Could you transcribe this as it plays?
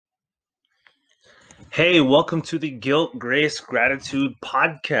Hey, welcome to the Guilt, Grace, Gratitude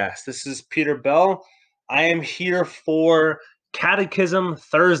podcast. This is Peter Bell. I am here for Catechism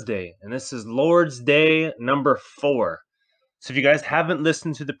Thursday, and this is Lord's Day number 4. So if you guys haven't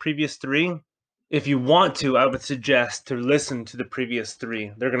listened to the previous 3, if you want to, I would suggest to listen to the previous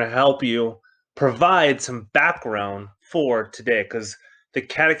 3. They're going to help you provide some background for today because the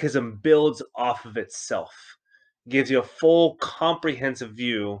Catechism builds off of itself. It gives you a full, comprehensive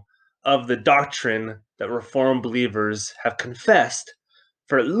view of the doctrine that Reformed believers have confessed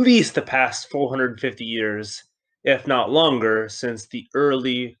for at least the past 450 years, if not longer, since the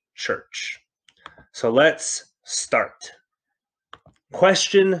early church. So let's start.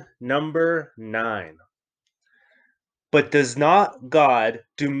 Question number 9. But does not God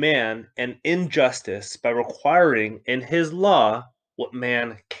do man an injustice by requiring in his law what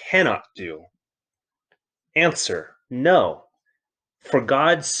man cannot do? Answer: no. For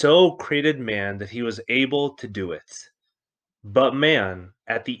God so created man that he was able to do it. But man,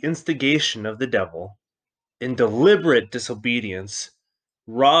 at the instigation of the devil, in deliberate disobedience,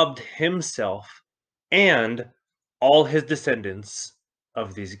 robbed himself and all his descendants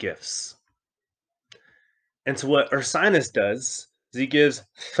of these gifts. And so what Ursinus does is he gives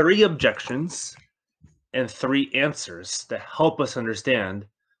 3 objections and 3 answers that help us understand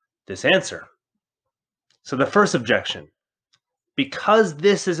this answer. So the first objection: because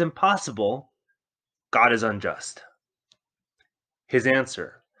this is impossible, God is unjust. His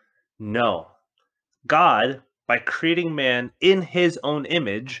answer: no. God, by creating man in his own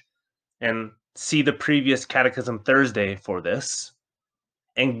image, and see the previous Catechism Thursday for this,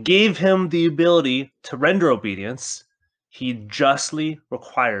 and gave him the ability to render obedience, he justly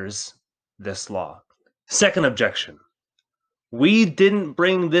requires this law. Second objection: we didn't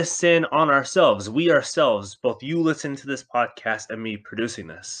bring this sin on ourselves. We ourselves, both you listening to this podcast and me producing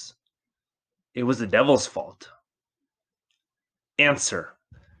this, it was the devil's fault. Answer: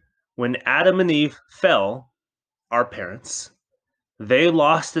 when Adam and Eve fell, our parents, they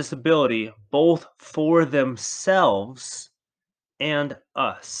lost this ability both for themselves and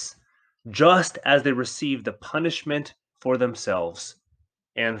us, just as they received the punishment for themselves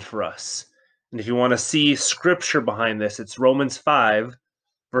and for us. And if you want to see scripture behind this, it's Romans 5,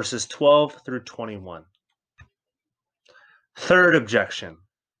 verses 12 through 21. Third objection: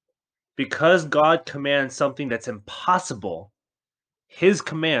 because God commands something that's impossible, his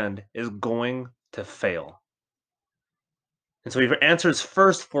command is going to fail. And so he answers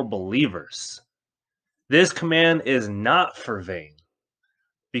first for believers. This command is not for vain,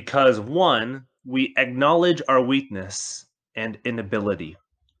 because 1, we acknowledge our weakness and inability.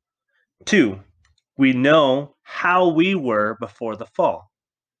 2, we know how we were before the fall.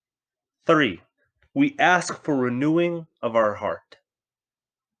 3, we ask for renewing of our heart.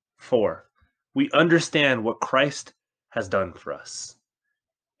 4, we understand what Christ has done for us.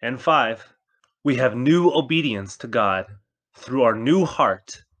 And 5, we have new obedience to God through our new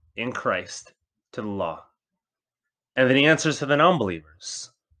heart in Christ to the law. And then he answers to the non-believers.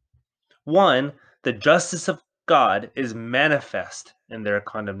 1, the justice of God is manifest in their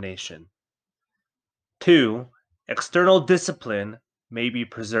condemnation. 2, external discipline may be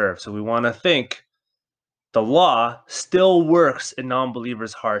preserved. So we want to think the law still works in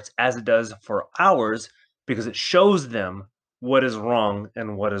non-believers' hearts as it does for ours, because it shows them what is wrong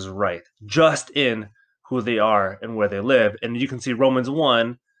and what is right, just in who they are and where they live. And you can see Romans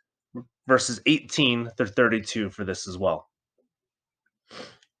 1, verses 18 through 32 for this as well.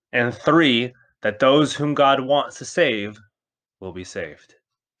 And 3, that those whom God wants to save will be saved.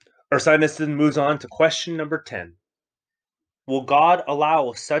 Ursinus then moves on to question number 10. Will God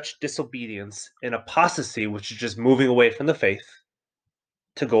allow such disobedience and apostasy, which is just moving away from the faith,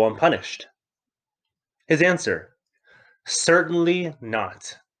 to go unpunished? His answer: certainly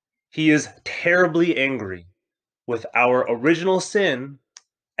not. He is terribly angry with our original sin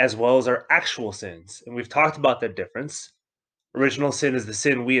as well as our actual sins. And we've talked about that difference. Original sin is the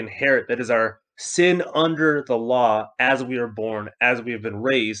sin we inherit, that is our sin under the law as we are born, as we have been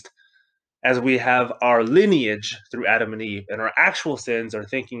raised, as we have our lineage through Adam and Eve. And our actual sins are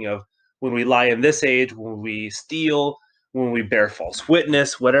thinking of when we lie in this age, when we steal, when we bear false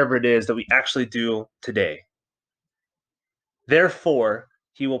witness, whatever it is that we actually do today. Therefore,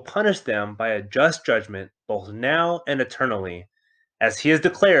 he will punish them by a just judgment, both now and eternally, as he has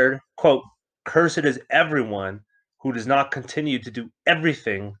declared, quote, "Cursed is everyone who does not continue to do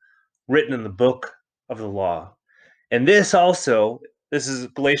everything written in the book of the law." And this is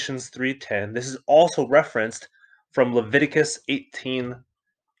Galatians 3:10. This is also referenced from Leviticus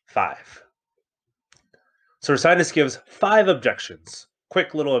 18:5. So Ursinus gives 5 objections,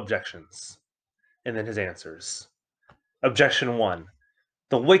 quick little objections. and then his answers. Objection 1.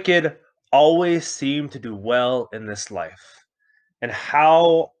 The wicked always seem to do well in this life. And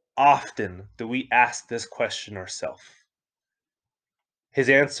how often do we ask this question ourselves? His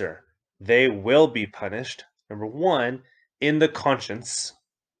answer: they will be punished, number 1, in the conscience.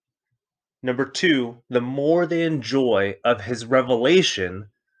 Number 2, the more they enjoy of his revelation,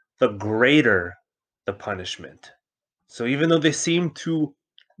 the greater the punishment. So even though they seem to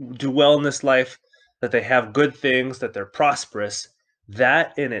do well in this life, that they have good things, that they're prosperous,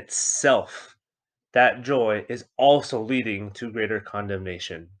 that in itself, that joy is also leading to greater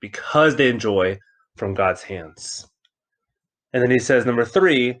condemnation because they enjoy from God's hands. And then he says, number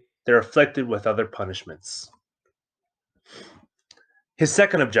 3, they're afflicted with other punishments. His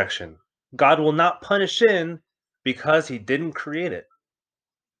second objection: God will not punish sin because he didn't create it.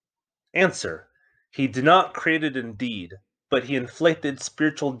 Answer: he did not create it indeed, but he inflicted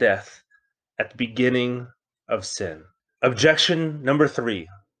spiritual death at the beginning of sin. Objection number 3: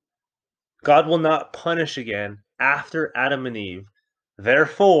 God will not punish again after Adam and Eve.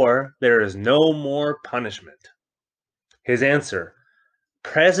 Therefore, there is no more punishment. His answer: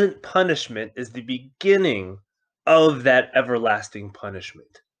 present punishment is the beginning of that everlasting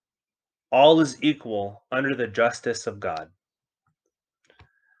punishment. All is equal under the justice of God.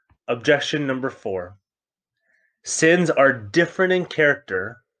 Objection number 4: sins are different in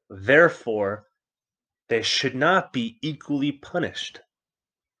character, therefore, they should not be equally punished.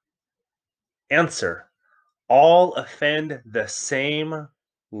 Answer: all offend the same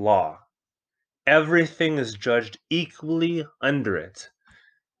law. Everything is judged equally under it.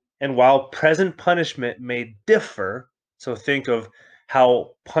 And while present punishment may differ, so think of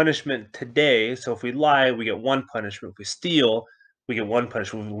how punishment today, so if we lie, we get one punishment. If we steal, we get one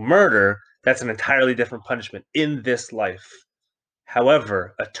punishment. If we murder, that's an entirely different punishment in this life.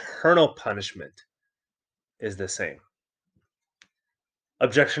 However, eternal punishment is the same.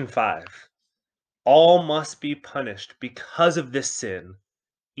 Objection 5. All must be punished because of this sin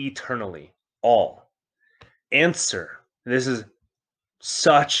eternally. All. Answer. This is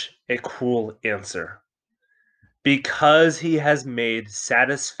such a cool answer. Because he has made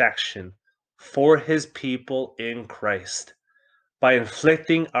satisfaction for his people in Christ. By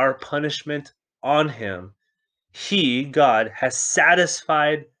inflicting our punishment on him, he, God, has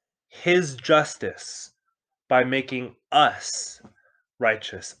satisfied his justice by making us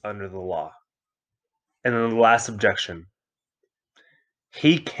righteous under the law. And then the last objection: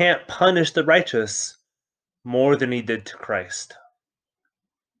 he can't punish the righteous more than he did to Christ.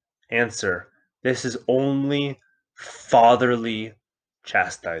 Answer: this is only fatherly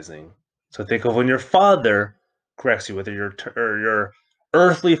chastising. So think of when your father corrects you, whether your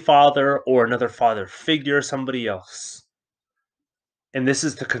earthly father or another father figure, somebody else. And this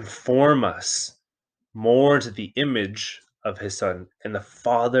is to conform us more to the image of his son. And the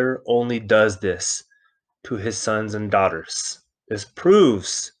father only does this to his sons and daughters. This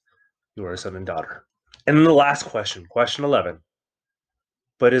proves you are a son and daughter. And then the last question, question 11.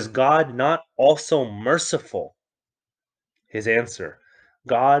 But is God not also merciful? His answer: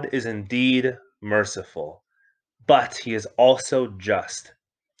 God is indeed merciful, but he is also just.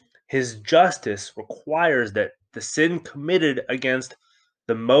 His justice requires that the sin committed against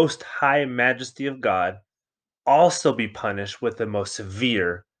the most high majesty of God also be punished with the most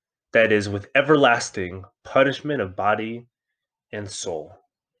severe, that is, with everlasting punishment of body and soul.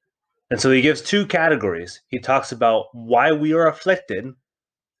 And so he gives two categories. He talks about why we are afflicted,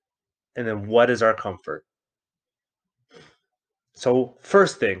 and then what is our comfort. So,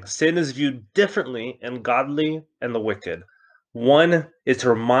 first thing, sin is viewed differently in godly and the wicked. One is to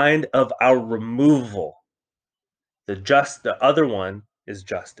remind of our removal. The other one is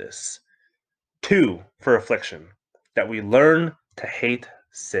justice. 2, for affliction, that we learn to hate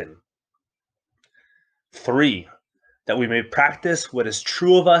sin. 3, that we may practice what is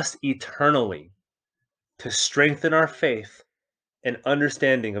true of us eternally, to strengthen our faith and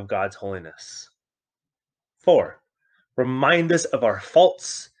understanding of God's holiness. 4, remind us of our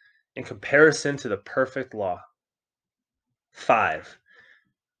faults in comparison to the perfect law. 5,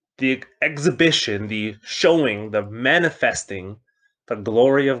 the exhibition, the showing, the manifesting the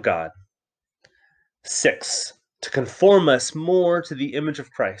glory of God. 6, to conform us more to the image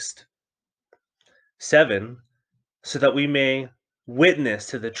of Christ. 7, so that we may witness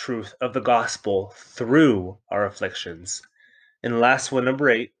to the truth of the gospel through our afflictions. And last one, number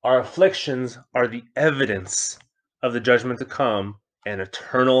 8, our afflictions are the evidence of the judgment to come and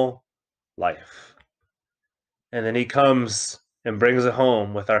eternal life. And then he comes and brings it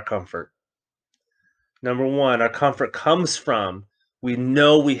home with our comfort. Number 1, our comfort comes from we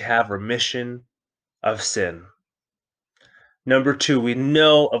know we have remission of sin. Number 2, we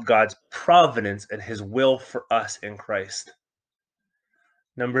know of God's providence and his will for us in Christ.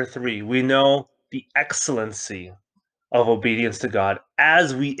 Number 3, we know the excellency of obedience to God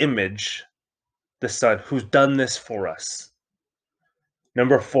as we image the Son who's done this for us.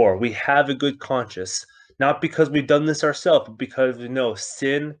 Number 4, we have a good conscience, not because we've done this ourselves, but because we know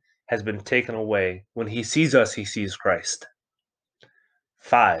sin has been taken away. When he sees us, he sees Christ.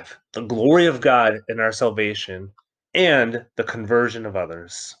 5, the glory of God in our salvation and the conversion of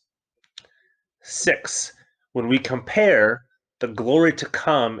others. 6, when we compare the glory to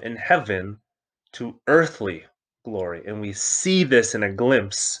come in heaven to earthly glory, and we see this in a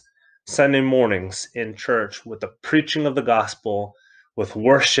glimpse Sunday mornings in church with the preaching of the gospel, with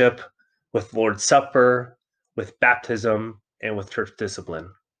worship, with Lord's Supper, with baptism, and with church discipline.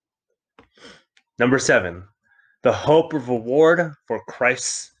 Number 7, the hope of reward for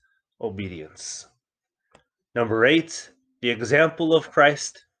Christ's obedience. Number 8, the example of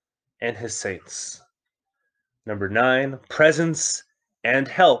Christ and his saints. Number 9, presence and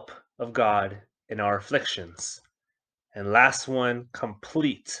help of God in our afflictions. And last one,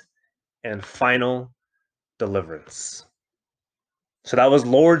 complete and final deliverance. So that was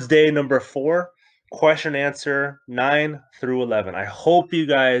Lord's Day number 4, question answer 9 through 11. I hope you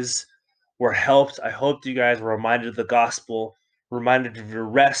guys were helped. I hope you guys were reminded of the gospel, reminded of your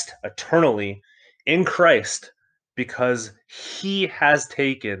rest eternally in Christ, because he has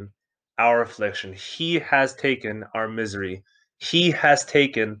taken our affliction. He has taken our misery. He has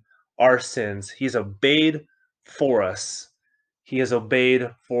taken our sins. He's obeyed for us. He has obeyed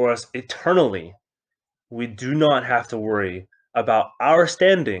for us eternally. We do not have to worry about our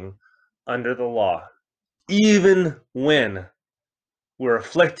standing under the law. Even when we're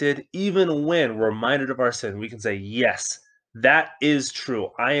afflicted, even when we're reminded of our sin, we can say, yes, that is true.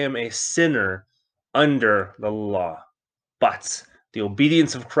 I am a sinner under the law. But the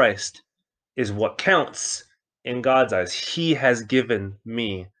obedience of Christ is what counts in God's eyes. He has given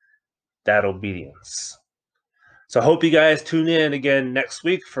me that obedience. So I hope you guys tune in again next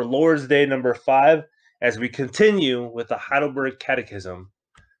week for Lord's Day number 5 as we continue with the Heidelberg Catechism.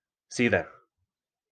 See you then.